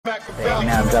And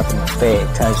now I'm dropping the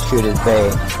fat, trying to shoot his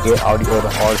bag. Get all the other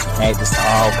artists and actors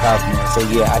all confident. So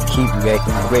yeah, I keep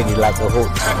reacting ready like a hook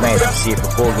to smash some shit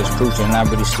before it gets crucial. And I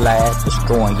really slide,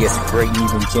 destroying, yes, great,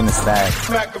 even genocide.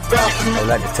 I would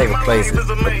like to take a places,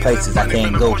 but places I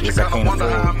can't go because I can't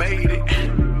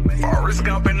afford. Forrest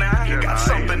Gump and I got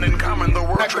something in common. The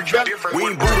world treats you different. We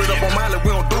ain't booted up on Miley, we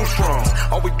don't do strong.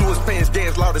 All we do is pants,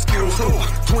 dance, loud as skills too.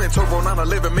 Twin turbo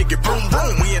 911, make it boom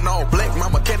boom. We in all black, my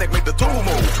mechanic make the tool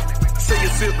move. Say you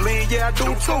sip lean, yeah I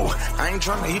do too. I ain't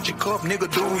tryna hit your cup, nigga,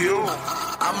 do you?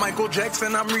 I'm Michael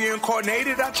Jackson, I'm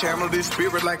reincarnated. I channel this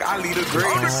spirit like I lead the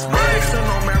greatest. Mixing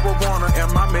on marijuana,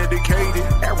 am I medicated?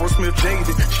 Aerosmith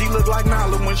jaded. She look like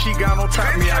Nala when she got on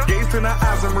top of me. I gazed in her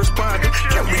eyes and responded.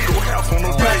 Can we go half on the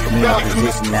way? I'm in a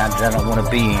position now that I don't want to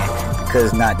be in,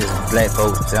 because not just black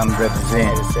folks that I'm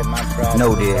representing.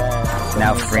 Know that.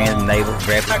 Now friends, neighbors,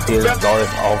 rappers, peers,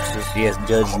 daughters, officers, yes,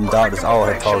 judges and doctors all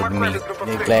have told me.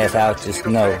 This glass house just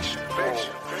know that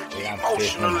I'm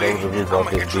fixing to blow the roof off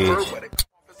this bitch.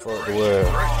 Fuck the world.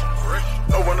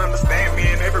 No one understand me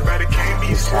and everybody can't be.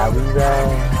 This how we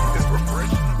ride.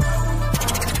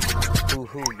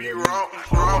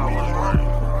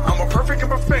 I'm a perfect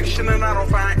imperfection and I don't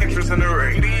find interest in the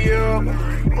radio.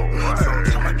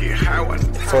 Sometimes I get high.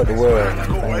 Fuck the world.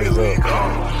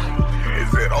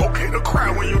 Is it okay to cry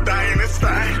when you dying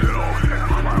inside?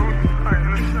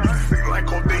 Seems like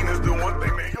codeine is the one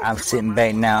thing that helps. I'm sitting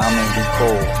back now, I'm in the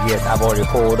cold. Yes, I've already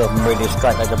pulled up and ready to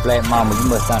strike like a black mama. You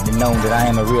must not have known that I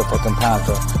am a real fucking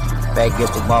pouncer. Back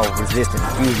against the wall, resistant,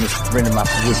 refusing to surrender my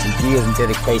position. Years and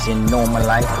dedication, knowing my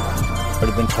life. But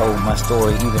I've been told my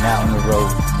story, even out on the road.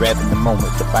 Rapping the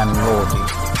moment to find loyalty.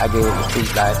 I gave up the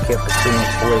street life, kept pursuing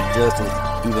poetic justice.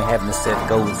 Even having to set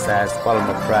goals aside, swallow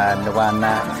my pride. No, I'm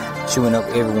not chewing up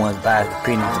everyone's biased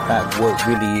opinions about what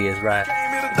really is right.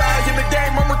 In the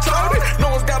game, I'm retarded. No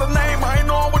one's got a name, I ain't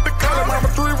know what to call him. I'm a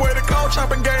three-way to call,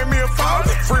 chopping gave me a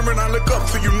father. Freeman, I look up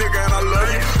to you, nigga, and I love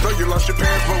you. Know you lost your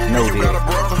pants, but with me, you got a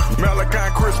brother. Malachi,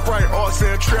 Chris Bright,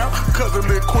 Arson, Trap. Cousin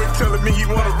Lil Quick telling me he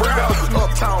wanna rap out.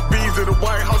 Uptown B's at the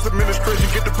White House administration.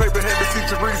 Get the paper, had to see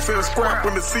Teresa and scrap.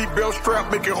 When the seatbelt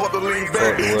strap, make it hard to lean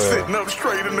back. Sitting up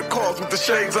straight in the cars with the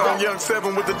shades on. Young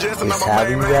 7 with the Jets, and I'm a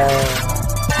main man.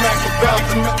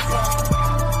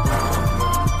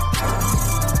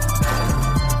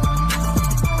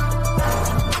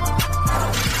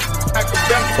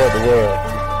 For the world.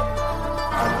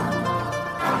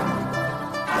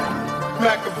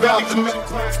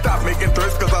 Stop making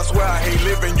threats cause I swear I hate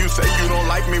living. You say you don't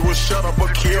like me, well shut up or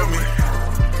kill me.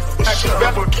 Well shut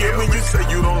up or kill me. You say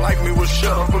you don't like me, well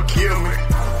shut up or kill me.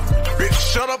 Bitch,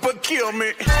 shut up or kill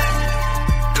me.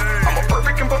 I'm a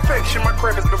perfect imperfection, my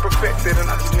craft has been perfected and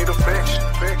I just need affection.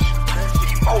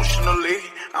 Emotionally,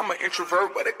 I'm an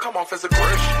introvert, but it come off as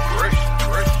aggression.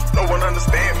 No one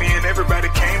understand me and everybody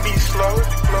can't be slow.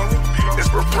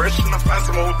 It's repression, I find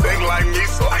some old thing like me,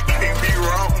 so I can't be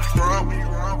wrong.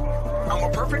 I'm a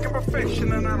perfect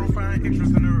imperfection and I don't find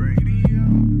interest in the radio.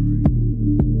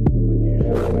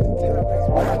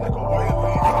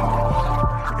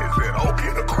 Is it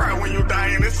okay to cry when you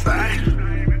dying inside?